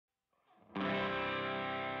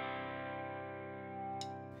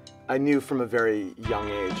I knew from a very young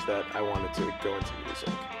age that I wanted to go into music.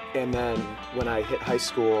 And then when I hit high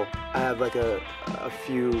school, I had like a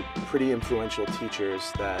few pretty influential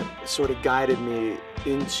teachers that sort of guided me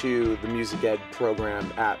into the music ed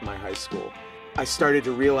program at my high school. I started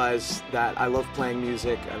to realize that I love playing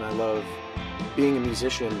music and I love being a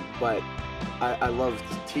musician, but I loved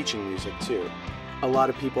teaching music too. A lot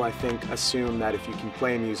of people, I think, assume that if you can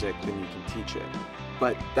play music, then you can teach it.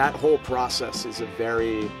 But that whole process is a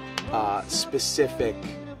very specific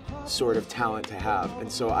sort of talent to have. And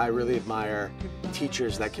so I really admire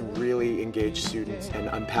teachers that can really engage students and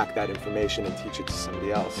unpack that information and teach it to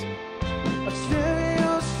somebody else. A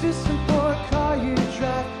stereo system for a car you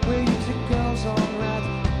drive, where you take girls on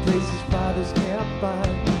rides, places fathers can't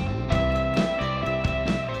find.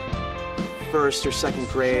 First or second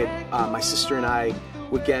grade, my sister and I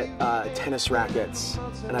would get tennis rackets,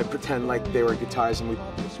 and I'd pretend like they were guitars, and we'd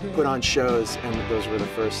put on shows, and those were the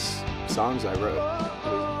first songs I wrote.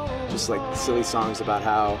 Just like silly songs about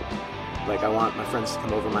how, like, I want my friends to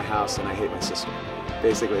come over my house and I hate my sister.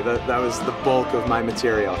 Basically, that was the bulk of my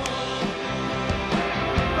material.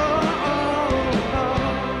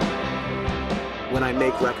 When I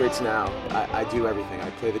make records now, I do everything. I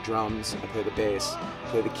play the drums, I play the bass, I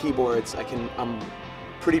play the keyboards. I'm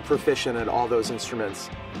pretty proficient at all those instruments.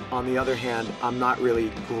 On the other hand, I'm not really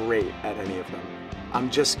great at any of them. I'm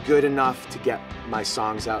just good enough to get my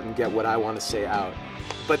songs out and get what I want to say out.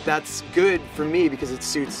 But that's good for me because it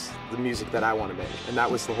suits the music that I want to make, and that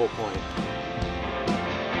was the whole point.